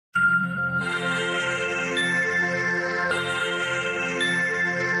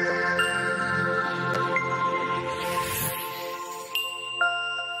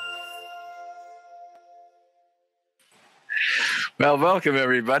Well, welcome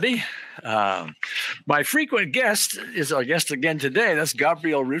everybody. My frequent guest is our guest again today. That's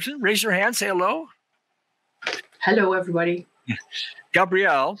Gabrielle Rutten. Raise your hand, say hello. Hello, everybody.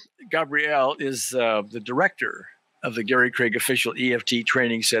 Gabrielle is the director of the Gary Craig Official EFT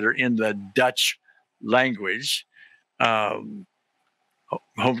Training Center in the Dutch language.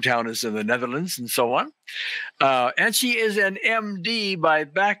 Hometown is in the Netherlands and so on. And she is an MD by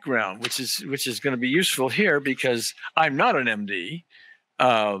background, which is going to be useful here because I'm not an MD.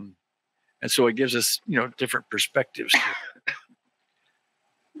 And so it gives us, different perspectives here.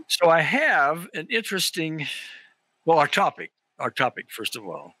 So I have an interesting, our topic, first of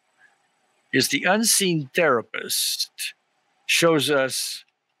all, is the unseen therapist shows us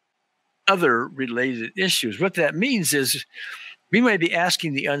other related issues. What that means is we may be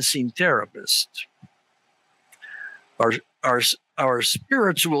asking the unseen therapist, our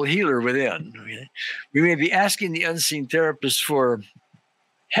spiritual healer within. We may be asking the unseen therapist for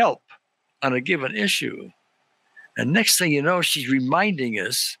help on a given issue. And next thing you know, she's reminding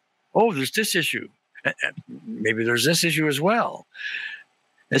us, oh, there's this issue. Maybe there's this issue as well.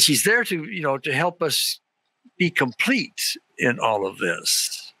 And she's there to help us be complete in all of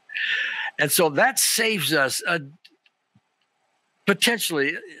this. And so that saves us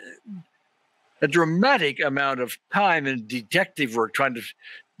potentially a dramatic amount of time in detective work trying to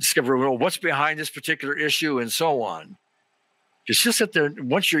discover what's behind this particular issue and so on. It's just that there,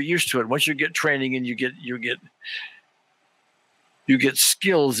 once you're used to it, once you get training and you get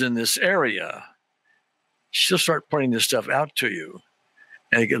skills in this area, she'll start pointing this stuff out to you,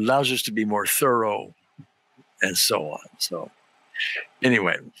 and it allows us to be more thorough and so on. So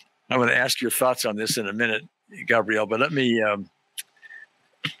anyway, I'm going to ask your thoughts on this in a minute, Gabrielle, but let me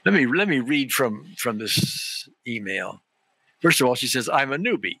read from this email. First of all, she says, I'm a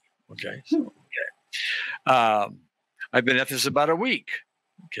newbie. Okay. So, I've been at this about a week.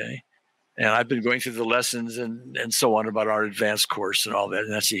 Okay. And I've been going through the lessons and so on about our advanced course and all that.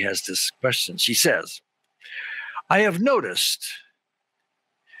 And then she has this question. She says, I have noticed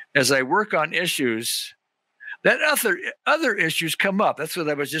as I work on issues that other issues come up. That's what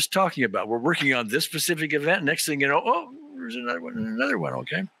I was just talking about. We're working on this specific event. Next thing you know, there's another one.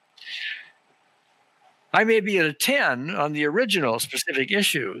 Okay. I may be at a 10 on the original specific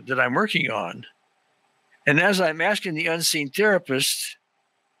issue that I'm working on. And as I'm asking the unseen therapist,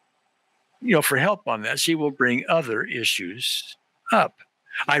 for help on that, she will bring other issues up.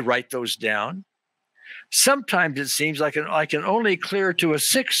 I write those down. Sometimes it seems like I can only clear to a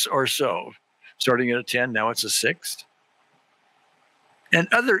 6 or so. Starting at a 10, now it's a 6. And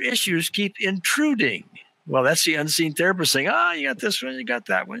other issues keep intruding. Well, that's the unseen therapist saying, you got this one, you got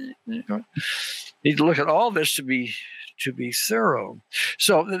that one. You need to look at all this to be thorough.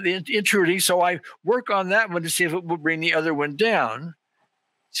 So the intruding, so I work on that one to see if it will bring the other one down.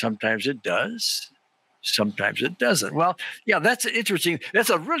 Sometimes it does. Sometimes it doesn't. Well, yeah, that's interesting.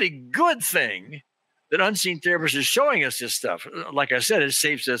 That's a really good thing that unseen therapist is showing us this stuff. Like I said, it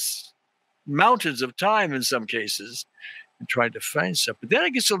saves us mountains of time in some cases and trying to find stuff. But then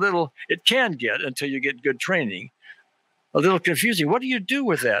it can get, until you get good training, a little confusing. What do you do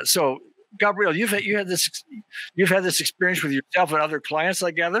with that? So, Gabrielle, you've had this experience with yourself and other clients,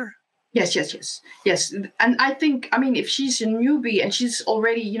 I gather? Yes. And I think, if she's a newbie and she's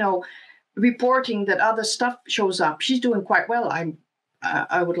already, reporting that other stuff shows up, she's doing quite well.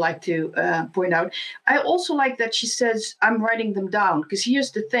 I would like to point out. I also like that she says, I'm writing them down, because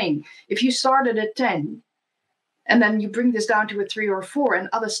here's the thing. If you started at 10 and then you bring this down to a 3 or 4 and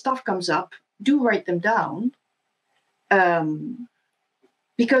other stuff comes up, do write them down.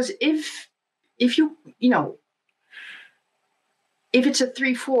 Because if you, if it's a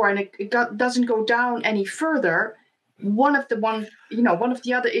 3-4 and it doesn't go down any further, one of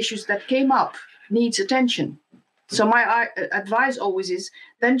the other issues that came up needs attention. So my advice always is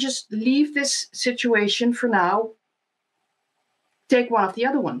then just leave this situation for now. Take one of the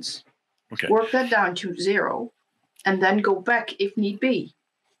other ones. Okay. Work that down to 0 and then go back if need be.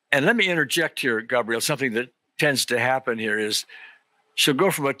 And let me interject here, Gabrielle. Something that tends to happen here is she'll go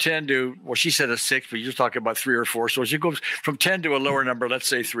from a 10 to, she said a 6, but you're talking about 3 or 4. So she goes from 10 to a lower number, let's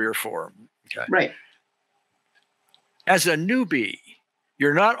say 3 or 4. Okay. Right. As a newbie,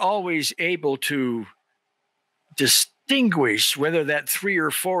 you're not always able to distinguish whether that 3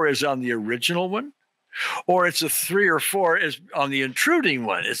 or 4 is on the original one or it's a 3 or 4 is on the intruding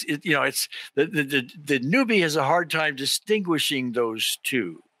one. It's the newbie has a hard time distinguishing those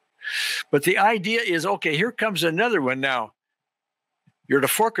two. But the idea is, okay, here comes another one now. You're at a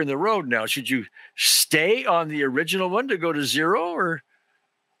fork in the road now. Should you stay on the original one to go to 0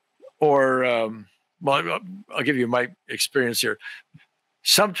 or well, I'll give you my experience here.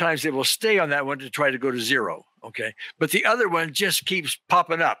 Sometimes they will stay on that one to try to go to zero. Okay. But the other one just keeps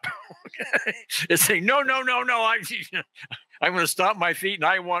popping up. Okay. It's saying, no, no, no, no. I'm going to stop my feet and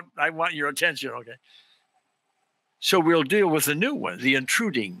I want your attention. Okay. So we'll deal with the new one, the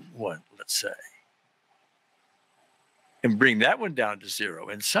intruding one, let's say, and bring that one down to zero.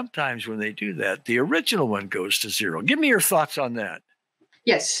 And sometimes when they do that, the original one goes to zero. Give me your thoughts on that.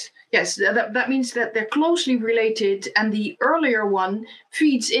 Yes, yes. That means that they're closely related, and the earlier one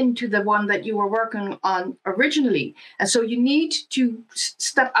feeds into the one that you were working on originally. And so you need to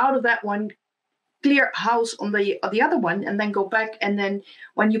step out of that one, clear house on the other one, and then go back. And then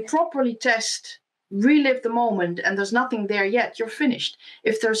when you properly test, relive the moment, and there's nothing there yet, you're finished.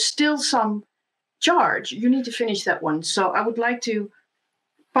 If there's still some charge, you need to finish that one. So I would like to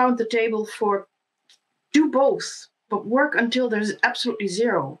pound the table for do both, but work until there's absolutely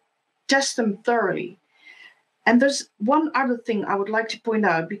zero. Test them thoroughly. And there's one other thing I would like to point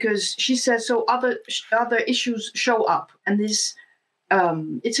out, because she says so other issues show up, and this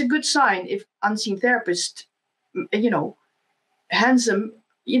it's a good sign if unseen therapist hands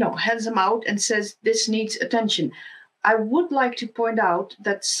them out and says this needs attention. I would like to point out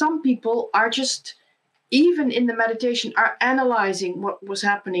that some people are just, even in the meditation, are analyzing what was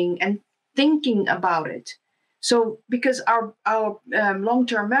happening and thinking about it. So because our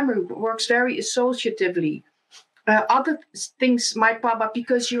long-term memory works very associatively, other things might pop up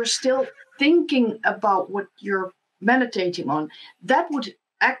because you're still thinking about what you're meditating on. That would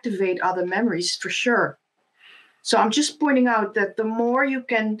activate other memories for sure. So I'm just pointing out that the more you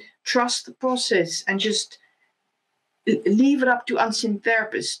can trust the process and just leave it up to unseen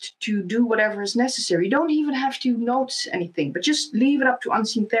therapist to do whatever is necessary. You don't even have to notice anything, but just leave it up to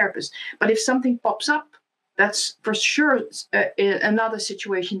unseen therapist. But if something pops up, that's for sure another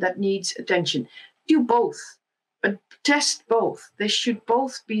situation that needs attention. Do both, but test both. They should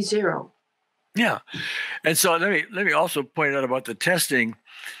both be zero. Yeah. And so let me also point out about the testing.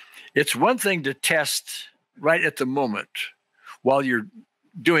 It's one thing to test right at the moment while you're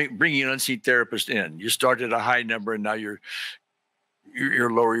bringing an unseen therapist in. You start at a high number and now you're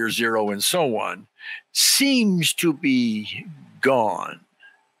lower your zero and so on. Seems to be gone.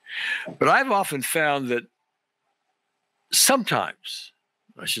 But I've often found that sometimes,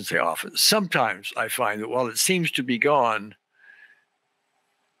 I shouldn't say often, sometimes I find that while it seems to be gone,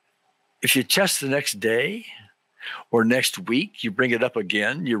 if you test the next day or next week, you bring it up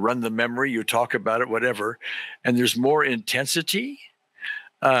again, you run the memory, you talk about it, whatever, and there's more intensity.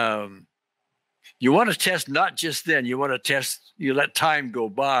 You want to test not just then, you want to test, you let time go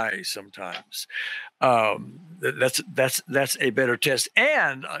by sometimes. That's a better test.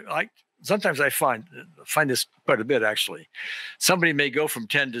 And sometimes I find this quite a bit, actually. Somebody may go from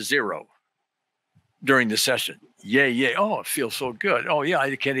 10 to 0 during the session. Yay. Oh, it feels so good. Oh, yeah,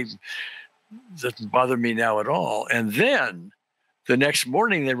 I can't even, doesn't bother me now at all. And then the next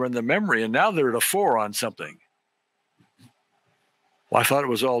morning they run the memory and now they're at a 4 on something. Well, I thought it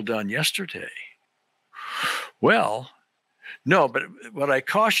was all done yesterday. Well, no, but what I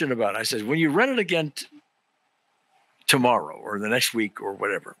caution about, I said, when you run it again tomorrow or the next week or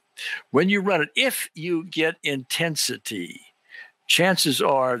whatever, when you run it, if you get intensity, chances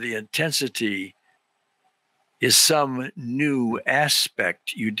are the intensity is some new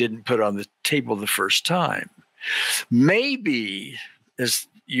aspect you didn't put on the table the first time. Maybe as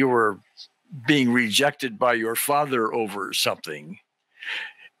you were being rejected by your father over something,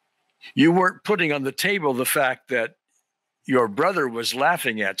 you weren't putting on the table the fact that your brother was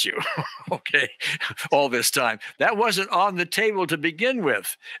laughing at you, okay, all this time. That wasn't on the table to begin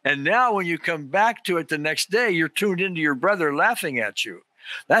with. And now when you come back to it the next day, you're tuned into your brother laughing at you.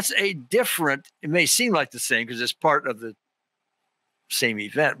 That's a different, it may seem like the same because it's part of the same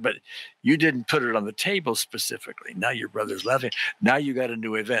event, but you didn't put it on the table specifically. Now your brother's laughing. Now you got a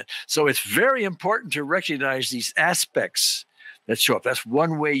new event. So it's very important to recognize these aspects that show up. That's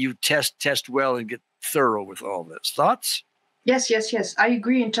one way you test well and get thorough with all this. Thoughts? Yes. I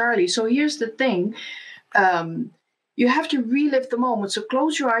agree entirely. So here's the thing. You have to relive the moment. So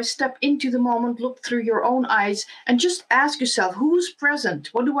close your eyes, step into the moment, look through your own eyes, and just ask yourself, who's present?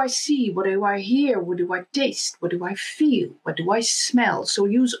 What do I see? What do I hear? What do I taste? What do I feel? What do I smell? So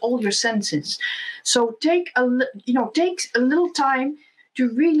use all your senses. So take a little time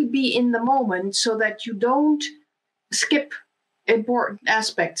to really be in the moment so that you don't skip important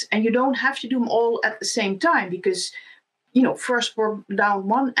aspects, and you don't have to do them all at the same time, because first work down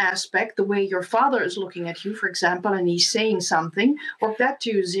one aspect, the way your father is looking at you, for example, and he's saying something, work that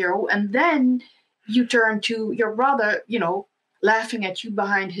to 0, and then you turn to your brother, laughing at you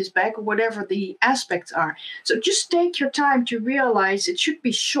behind his back, or whatever the aspects are. So just take your time to realize it should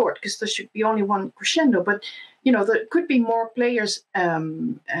be short, because there should be only one crescendo, but there could be more players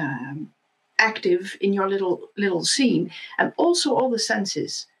active in your little scene, and also all the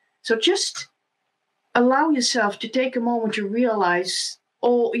senses. So just allow yourself to take a moment to realize,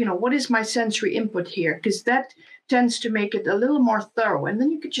 what is my sensory input here? Because that tends to make it a little more thorough, and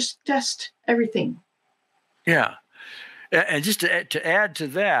then you could just test everything. Yeah. And just to add to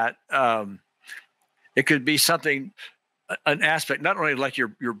that, it could be something, an aspect, not only like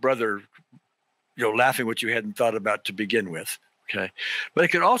your brother, laughing what you hadn't thought about to begin with. Okay. But it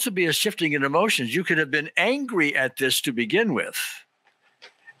could also be a shifting in emotions. You could have been angry at this to begin with.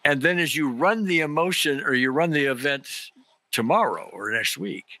 And then as you run the emotion, or you run the event tomorrow or next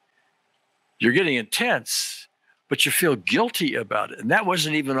week, you're getting intense, but you feel guilty about it. And that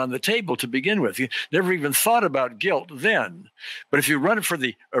wasn't even on the table to begin with. You never even thought about guilt then. But if you run it for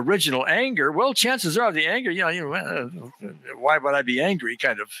the original anger, well, chances are the anger, why would I be angry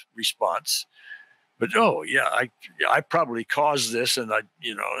kind of response. But, I probably caused this, and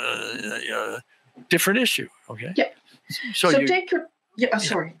different issue. Okay. Yeah. So take your,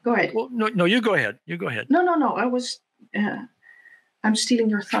 sorry, go ahead. Well, no, you go ahead. You go ahead. No, I was, I'm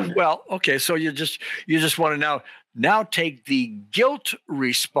stealing your thunder. Well, okay. So you just want to now take the guilt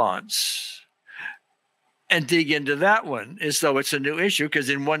response and dig into that one as though it's a new issue, because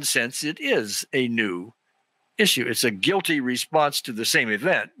in one sense it is a new issue. It's a guilty response to the same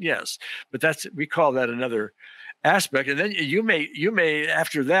event, yes, but we call that another aspect. And then you may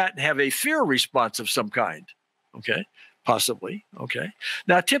after that have a fear response of some kind. Okay. Possibly. Okay.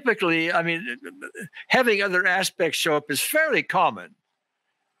 Now, typically, having other aspects show up is fairly common.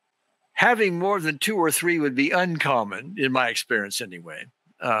 Having more than 2 or 3 would be uncommon, in my experience, anyway.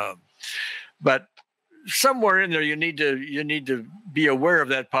 But somewhere in there, you need to be aware of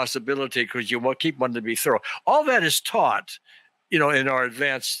that possibility, because you will keep wanting to be thorough. All that is taught, in our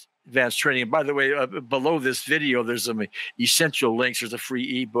advanced training. And by the way, below this video, there's some essential links. There's a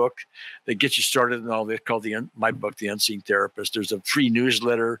free ebook that gets you started in all this, called my book, The Unseen Therapist. There's a free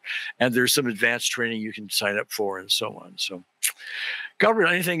newsletter, and there's some advanced training you can sign up for, and so on. So,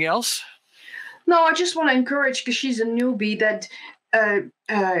 Gabrielle, anything else? No, I just want to encourage, because she's a newbie, that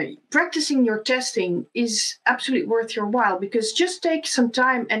practicing your testing is absolutely worth your while. Because just take some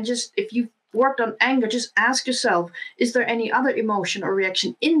time, and just, if you worked on anger, just ask yourself, is there any other emotion or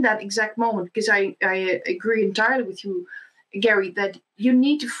reaction in that exact moment? Because I agree entirely with you, Gary, that you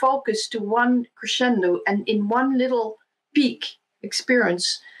need to focus to one crescendo, and in one little peak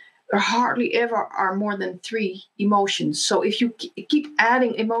experience, there hardly ever are more than 3 emotions. So if you keep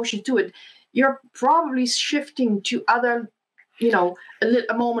adding emotion to it, you're probably shifting to other,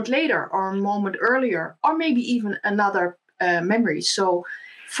 a moment later, or a moment earlier, or maybe even another memory. So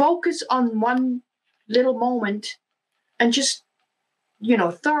focus on one little moment, and just,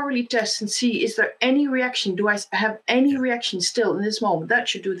 thoroughly test and see, is there any reaction? Do I have any reaction still in this moment? That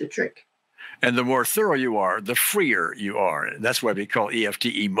should do the trick. And the more thorough you are, the freer you are. And that's why we call EFT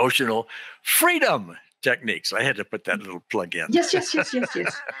emotional freedom techniques. I had to put that little plug in. Yes. Okay.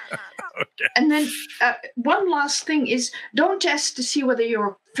 And then one last thing is, don't test to see whether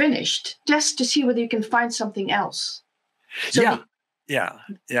you're finished. Test to see whether you can find something else. So Yeah.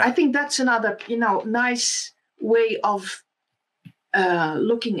 I think that's another, nice way of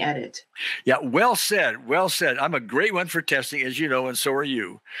looking at it. Yeah, well said. I'm a great one for testing, as you know, and so are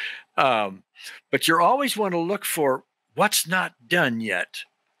you. But you always want to look for what's not done yet.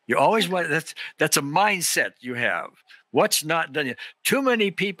 You always want, that's a mindset you have. What's not done yet. Too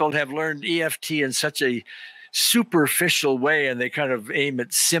many people have learned EFT in such a superficial way, and they kind of aim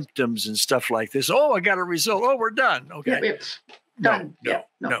at symptoms and stuff like this. Oh, I got a result. Oh, we're done. Okay. Yep. Done.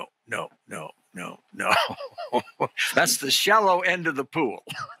 No. That's the shallow end of the pool.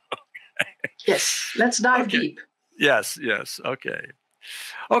 Yes. Let's dive deep. Yes. Okay.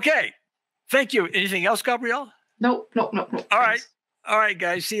 Thank you. Anything else, Gabrielle? No. All right,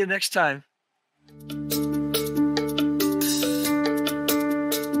 guys. See you next time.